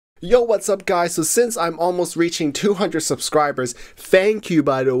Yo, what's up guys? So since I'm almost reaching 200 subscribers, thank you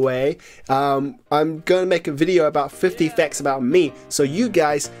by the way, I'm gonna make a video about 50 facts about me so you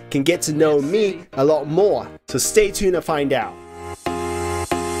guys can get to know me a lot more. So stay tuned to find out.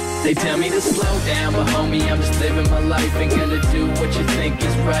 They tell me to slow down, but homie, I'm just living my life. Ain't gonna do what you think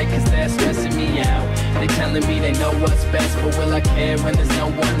is right, cause that's stressing me out. They telling me they know what's best, but will I care when there's no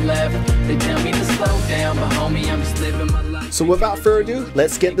one left? They tell me to slow down, but homie, I'm just living my life. So without further ado,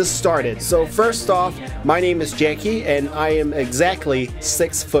 let's get this started. So first off, my name is Jacky, and I am exactly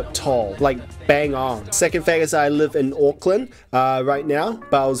 6 foot tall, like bang on. Second fact is I live in Auckland right now,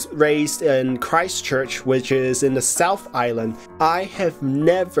 but I was raised in Christchurch, which is in the South Island. I have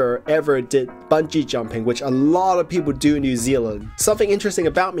never ever did bungee jumping, which a lot of people do in New Zealand. Something interesting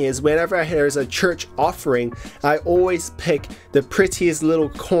about me is whenever there's a church offering, I always pick the prettiest little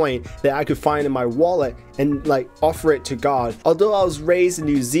coin that I could find in my wallet and like offer it to God. Although I was raised in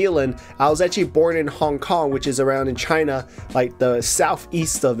New Zealand, I was actually born in Hong Kong, which is around in China, like the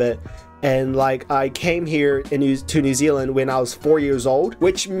southeast of it. And like I came here to New Zealand when I was 4 years old,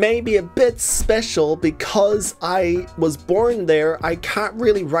 which may be a bit special because I was born there. I can't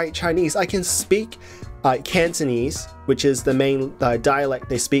really write Chinese. I can speak Cantonese, which is the main dialect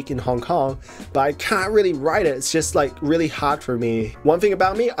they speak in Hong Kong, but I can't really write it. It's just like really hard for me. One thing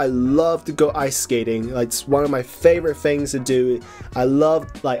about me, I love to go ice skating. Like, it's one of my favorite things to do. I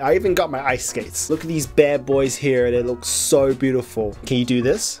even got my ice skates. Look at these bad boys here. They look so beautiful. Can you do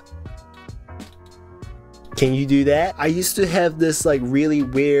this? Can you do that? I used to have this like really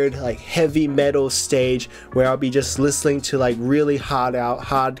weird like heavy metal stage where I'll be just listening to like really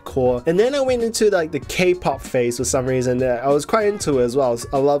hardcore, and then I went into like the K-pop phase for some reason. I was quite into it as well.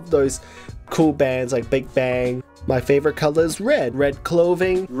 I love those cool bands like Big Bang. My favorite color is red. Red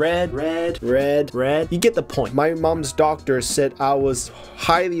clothing, red. You get the point. My mom's doctor said I was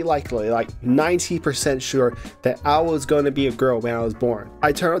highly likely, like 90% sure, that I was going to be a girl when I was born.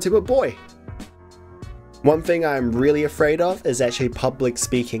 I turned out to be a boy. One thing I'm really afraid of is actually public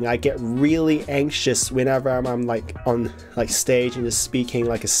speaking. I get really anxious whenever I'm like on like stage and just speaking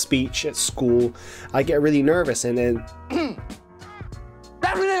like a speech at school. I get really nervous and then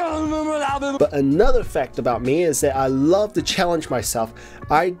But another fact about me is that I love to challenge myself.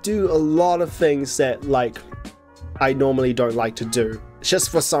 I do a lot of things that like I normally don't like to do,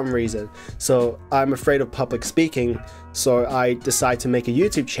 just for some reason. So I'm afraid of public speaking, so I decide to make a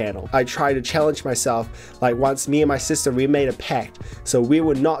YouTube channel. I try to challenge myself. Like once, me and my sister, we made a pact, so we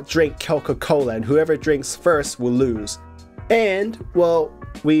would not drink Coca-Cola, and whoever drinks first will lose. And well,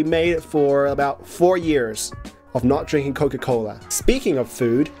 we made it for about 4 years of not drinking Coca-Cola. Speaking of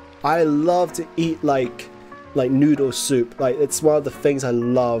food, I love to eat like noodle soup. Like it's one of the things I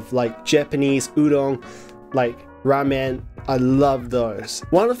love, like Japanese udon, like ramen. I love those.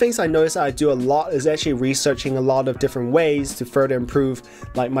 One of the things I notice I do a lot is actually researching a lot of different ways to further improve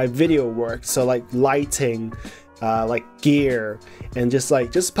like my video work. So like lighting, like gear, and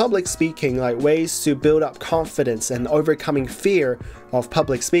just public speaking, like ways to build up confidence and overcoming fear of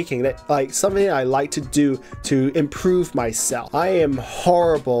public speaking. That like something I like to do to improve myself. I am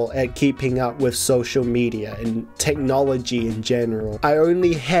horrible at keeping up with social media and technology in general. I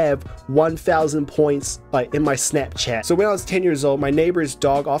only have 1,000 points like in my Snapchat. So when I was 10 years old, my neighbor's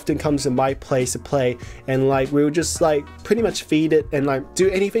dog often comes to my place to play, and like we would just like pretty much feed it and like do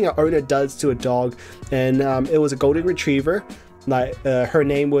anything an owner does to a dog. And it was a golden retriever. Like her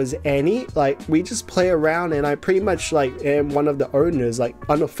name was Annie. Like we just play around, and I pretty much like am one of the owners, like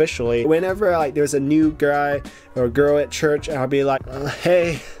unofficially. Whenever like there's a new guy or girl at church, I'll be like,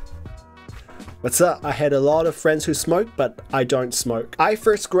 hey, what's up? I had a lot of friends who smoke, but I don't smoke. I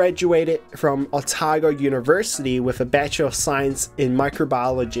first graduated from Otago University with a Bachelor of Science in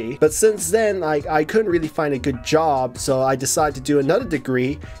Microbiology. But since then, like I couldn't really find a good job, so I decided to do another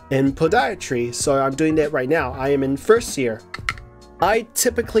degree in podiatry. So I'm doing that right now. I am in first year. I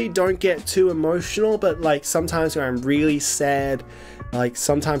typically don't get too emotional, but like sometimes when I'm really sad, like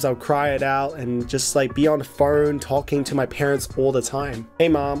sometimes I'll cry it out and just like be on the phone talking to my parents all the time. Hey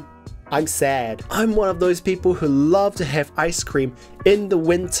mom, I'm sad. I'm one of those people who love to have ice cream in the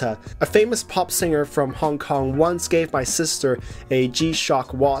winter. A famous pop singer from Hong Kong once gave my sister a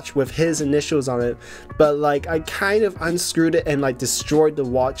G-Shock watch with his initials on it, but like I kind of unscrewed it and like destroyed the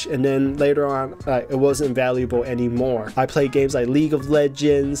watch, and then later on it wasn't valuable anymore. I play games like League of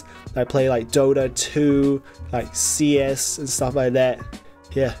Legends, I play like Dota 2, like CS and stuff like that.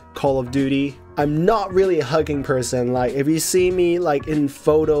 Yeah, Call of Duty. I'm not really a hugging person. Like if you see me like in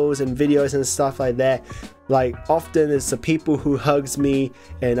photos and videos and stuff like that, Like often it's the people who hugs me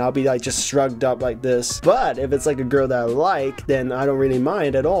and I'll be like just shrugged up like this. But if it's like a girl that I like, then I don't really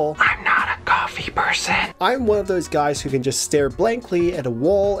mind at all. I'm not a coffee person. I'm one of those guys who can just stare blankly at a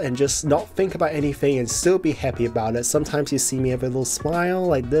wall and just not think about anything and still be happy about it. Sometimes you see me have a little smile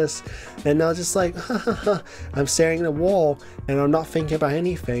like this and I'll just like, I'm staring at a wall and I'm not thinking about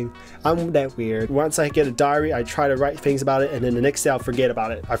anything. I'm that weird. Once I get a diary, I try to write things about it and then the next day I'll forget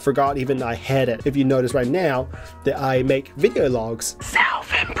about it. I forgot even I had it. If you notice right now that I make video logs.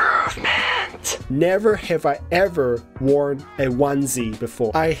 Self-improvement. Never have I ever worn a onesie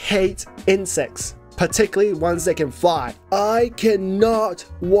before. I hate insects, particularly ones that can fly. I cannot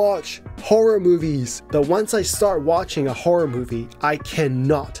watch horror movies. But once I start watching a horror movie, I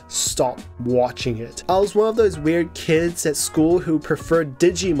cannot stop watching it. I was one of those weird kids at school who preferred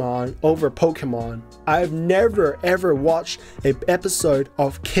Digimon over Pokemon. I've never ever watched an episode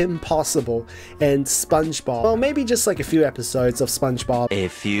of Kim Possible and SpongeBob. Well, maybe just like a few episodes of SpongeBob. A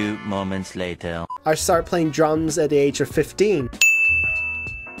few moments later. I started playing drums at the age of 15.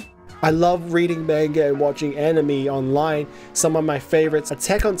 I love reading manga and watching anime online. Some of my favorites: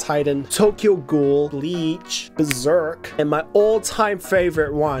 Attack on Titan, Tokyo Ghoul, Bleach, Berserk, and my all-time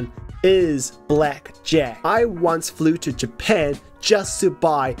favorite one is Black Jack. I once flew to Japan just to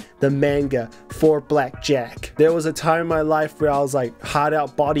buy the manga for Black Jack. There was a time in my life where I was like hard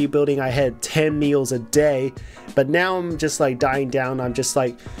out bodybuilding. I had 10 meals a day, but now I'm just like dying down. I'm just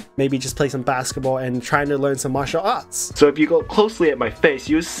like maybe just play some basketball and trying to learn some martial arts. So if you go closely at my face,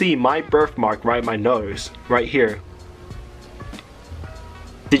 you'll see my birthmark right in my nose, right here.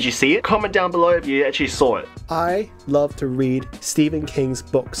 Did you see it? Comment down below if you actually saw it. I love to read Stephen King's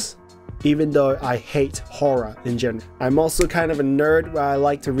books, even though I hate horror in general. I'm also kind of a nerd where I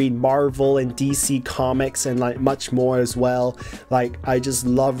like to read Marvel and DC comics and like much more as well. Like I just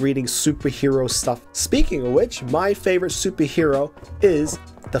love reading superhero stuff. Speaking of which, my favorite superhero is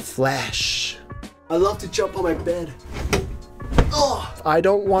the Flash. I love to jump on my bed. Oh, I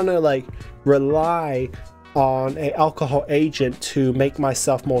don't want to like rely on an alcohol agent to make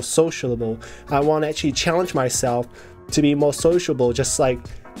myself more sociable. I want to actually challenge myself to be more sociable, just like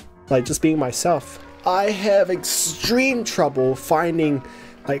just being myself. I have extreme trouble finding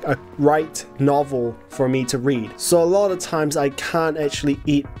like a right novel for me to read. So a lot of times I can't actually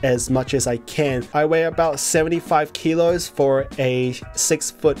eat as much as I can. I weigh about 75 kilos for a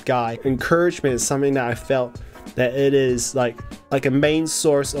 6-foot guy. Encouragement is something that I felt that it is like a main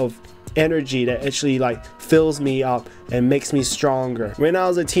source of energy that actually like fills me up and makes me stronger. When I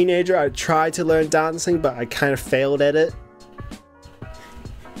was a teenager, I tried to learn dancing, but I kind of failed at it.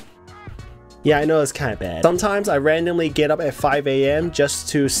 Yeah, I know it's kind of bad. Sometimes I randomly get up at 5 AM just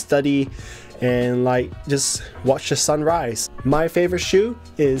to study and like just watch the sunrise. My favorite shoe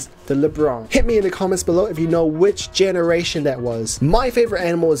is the LeBron. Hit me in the comments below if you know which generation that was. My favorite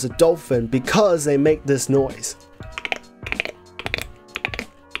animal is a dolphin because they make this noise.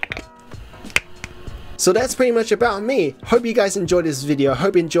 So that's pretty much about me. Hope you guys enjoyed this video.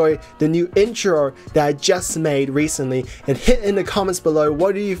 Hope you enjoyed the new intro that I just made recently. And hit in the comments below,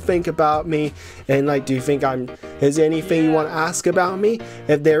 what do you think about me? And like, do you think is there anything you want to ask about me?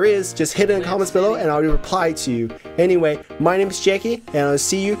 If there is, just hit in the comments below and I'll reply to you. Anyway, my name is Jacky and I'll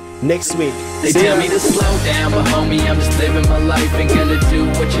see you next week. They tell me to slow down, but homie, I'm just living my life and gonna do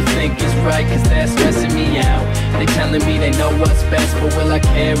what you think is right, cause that's stressing me out. They telling me they know what's best, but will I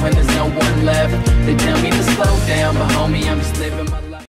care when there's no one left? They tell me to slow down, but homie, I'm just living my life.